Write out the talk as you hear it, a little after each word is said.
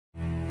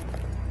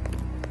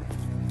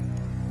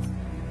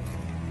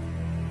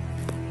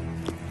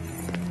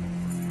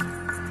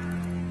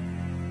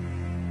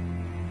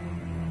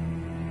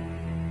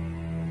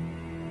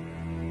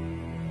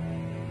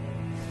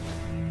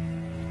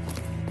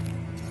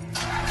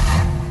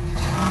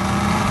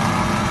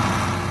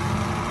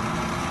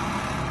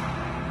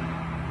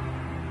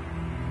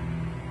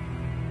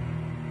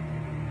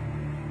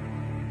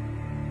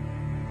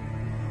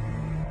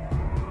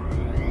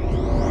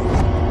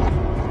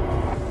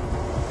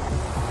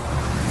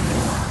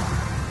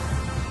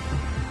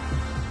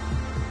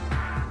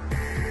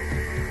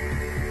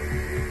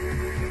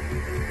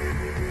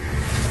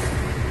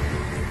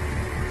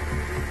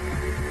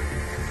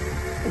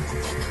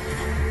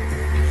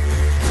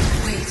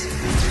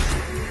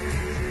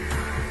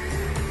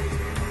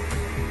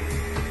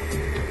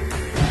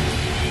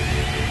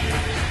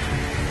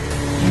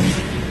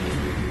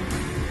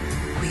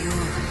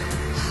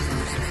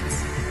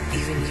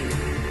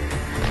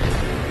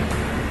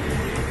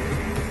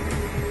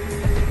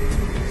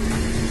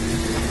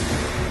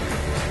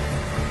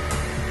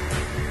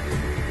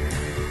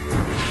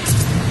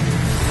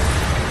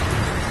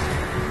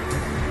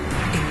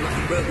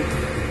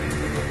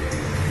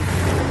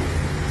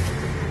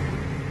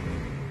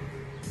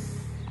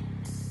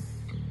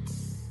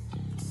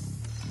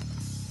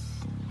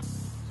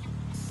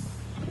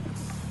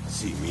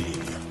see,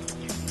 meeting you.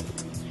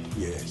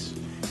 Yes,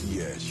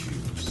 yes,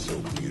 you're so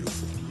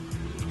beautiful.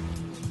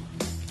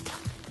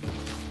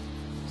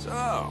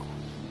 So,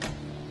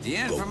 the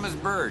infamous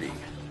Birdie.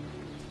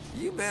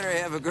 You better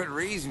have a good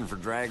reason for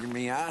dragging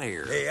me out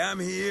here. Hey, I'm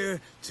here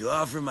to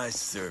offer my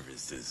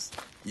services.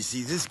 You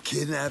see, this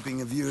kidnapping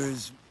of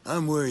yours,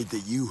 I'm worried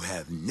that you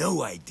have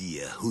no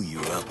idea who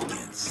you're up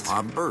against.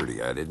 I'm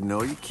Birdie. I didn't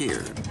know you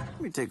cared.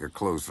 Let me take a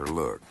closer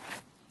look.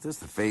 Is this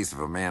the face of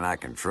a man I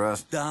can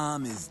trust?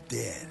 Dom is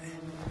dead.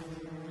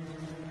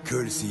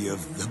 Courtesy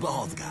of the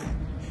bald guy.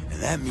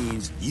 And that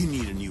means you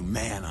need a new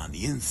man on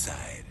the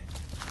inside.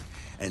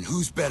 And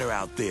who's better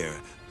out there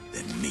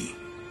than me?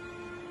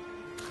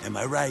 Am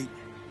I right?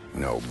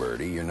 No,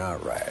 Birdie, you're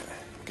not right.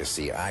 Because,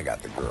 see, I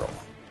got the girl.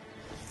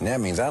 And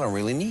that means I don't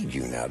really need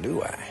you now,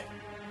 do I?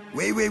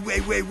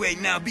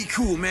 Wait. Now, be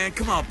cool, man.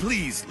 Come on,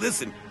 please.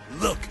 Listen.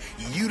 Look,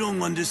 you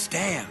don't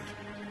understand.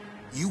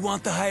 You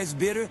want the highest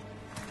bidder?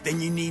 Then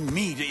you need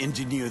me to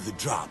engineer the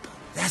drop.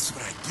 That's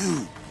what I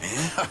do,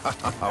 man.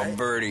 Oh,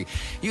 Birdie,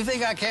 you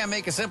think I can't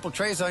make a simple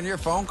trace on your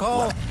phone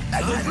call?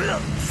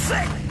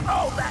 Sick.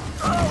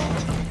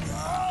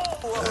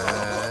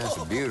 It's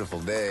a beautiful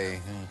day.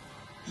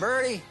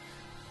 Birdie,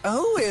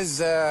 who is,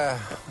 the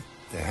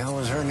hell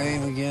is her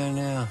name again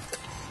now?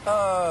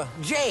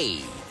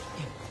 Jade.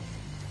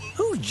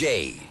 Who's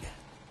Jade?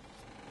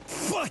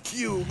 Fuck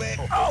you, man.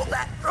 Oh,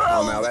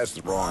 now that's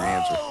the wrong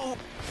answer.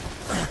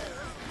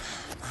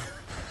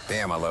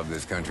 Damn, I love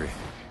this country.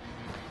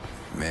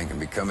 A man can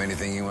become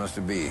anything he wants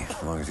to be,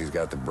 as long as he's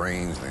got the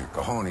brains and the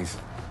cojones.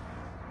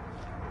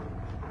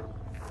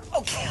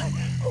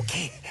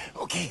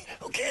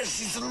 Okay,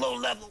 she's a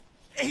low-level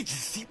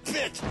agency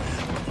bitch.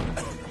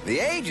 The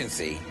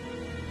agency?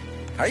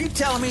 Are you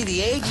telling me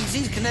the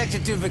agency's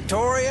connected to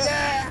Victoria?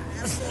 Yeah.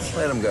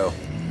 Let him go.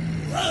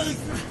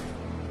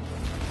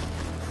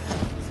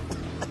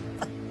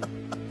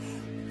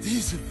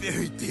 These are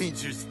very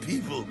dangerous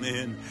people,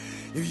 man.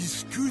 If you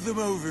screw them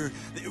over,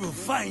 they will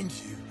find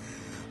you.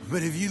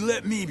 But if you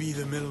let me be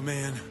the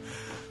middleman...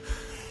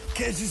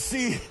 Can't you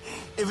see?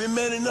 If it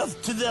meant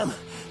enough to them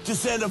to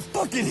send a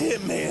fucking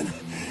hitman,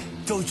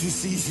 don't you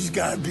see she's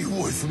gotta be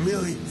worth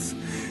millions?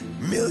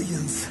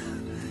 Millions.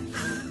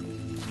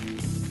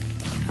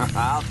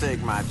 I'll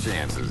take my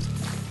chances.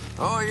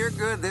 Oh, you're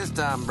good this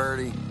time,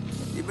 Birdie.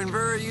 You've been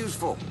very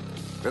useful.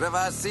 But if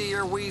I see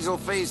your weasel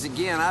face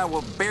again, I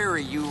will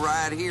bury you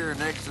right here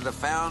next to the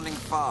Founding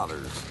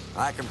Fathers.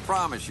 I can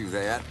promise you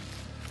that.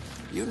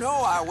 You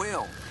know I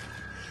will.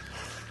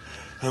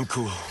 I'm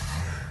cool.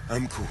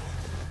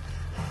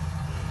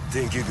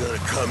 Think you're gonna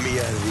cut me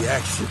out of the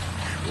action?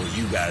 Well,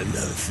 you got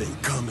another thing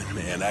coming,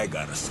 man. I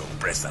got a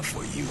sorpresa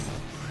for you.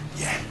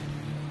 Yeah.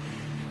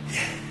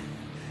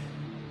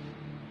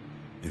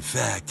 In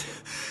fact,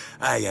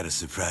 I got a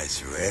surprise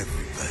for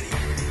everybody.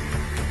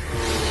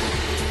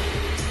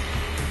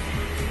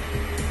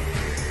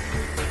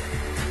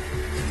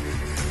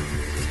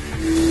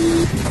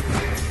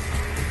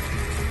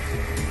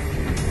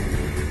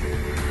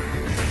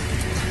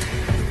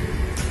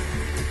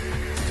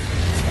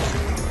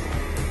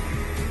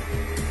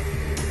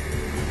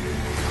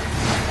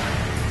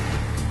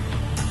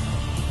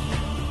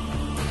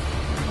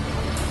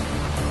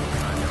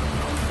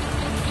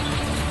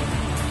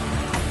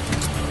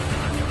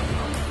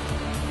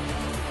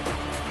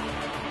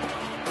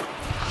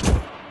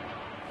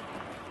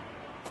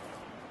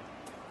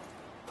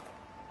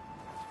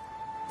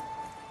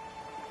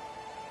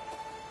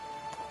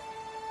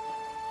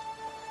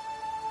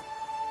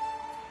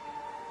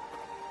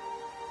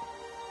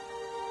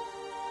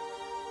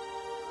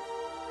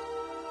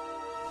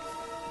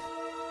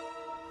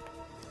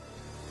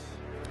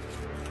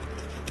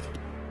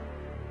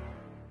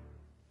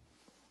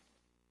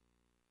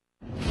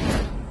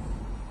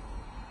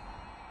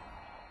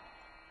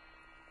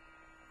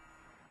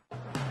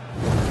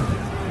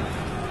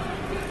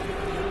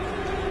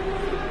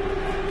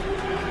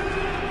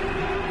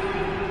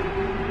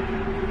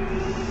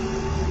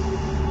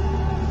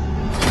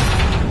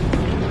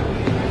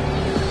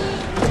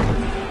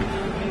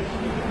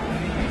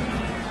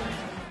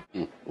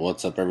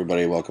 What's up,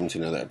 everybody? Welcome to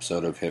another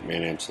episode of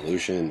Hitman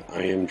Absolution.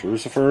 I am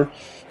Jerusalem,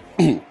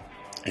 and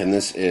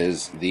this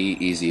is the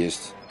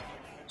easiest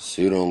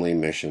suit-only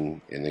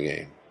mission in the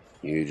game.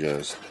 You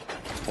just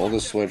pull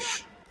the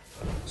switch,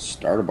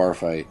 start a bar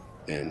fight,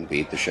 and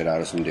beat the shit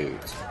out of some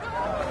dudes.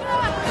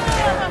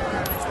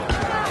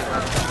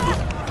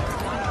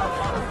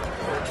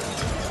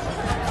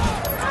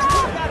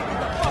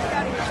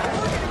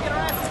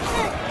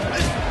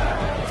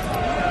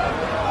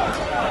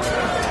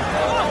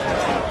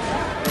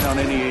 On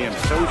any AM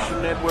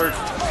social networks.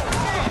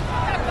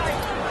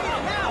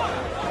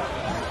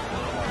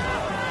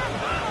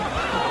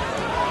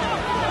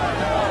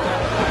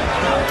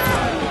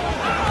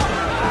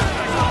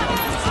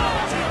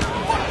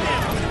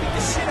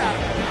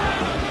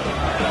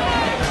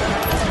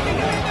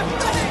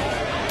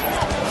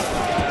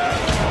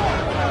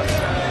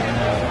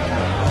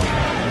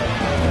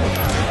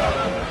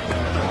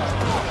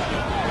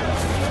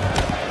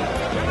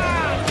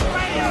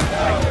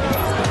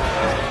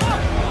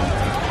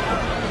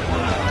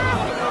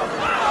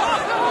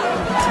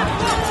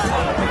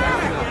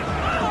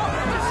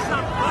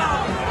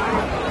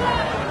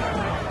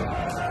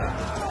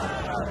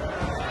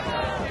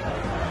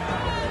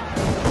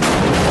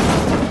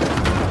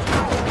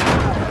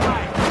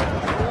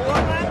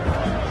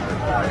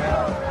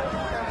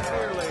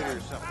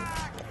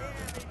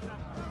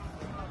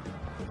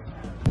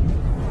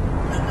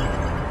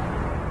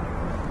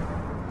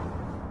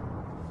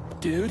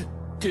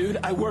 Dude,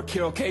 I work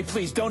here, okay?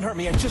 Please, don't hurt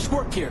me. I just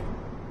work here.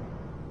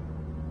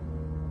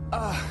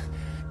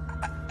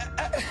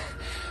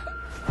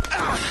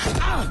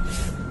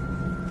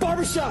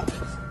 Barbershop!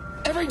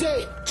 Every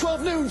day,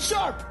 12 noon,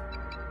 sharp!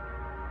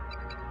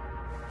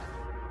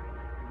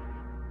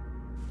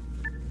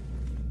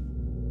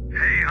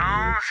 Hey,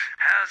 Holmes.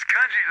 How's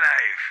country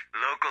life?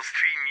 Locals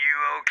treating you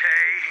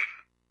okay?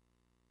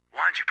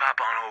 Why don't you pop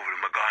on over to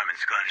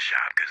McGarman's gun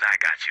shop, because I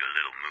got you a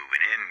little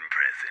moving in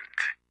present.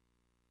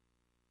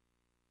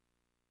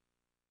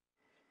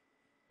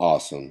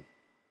 Awesome.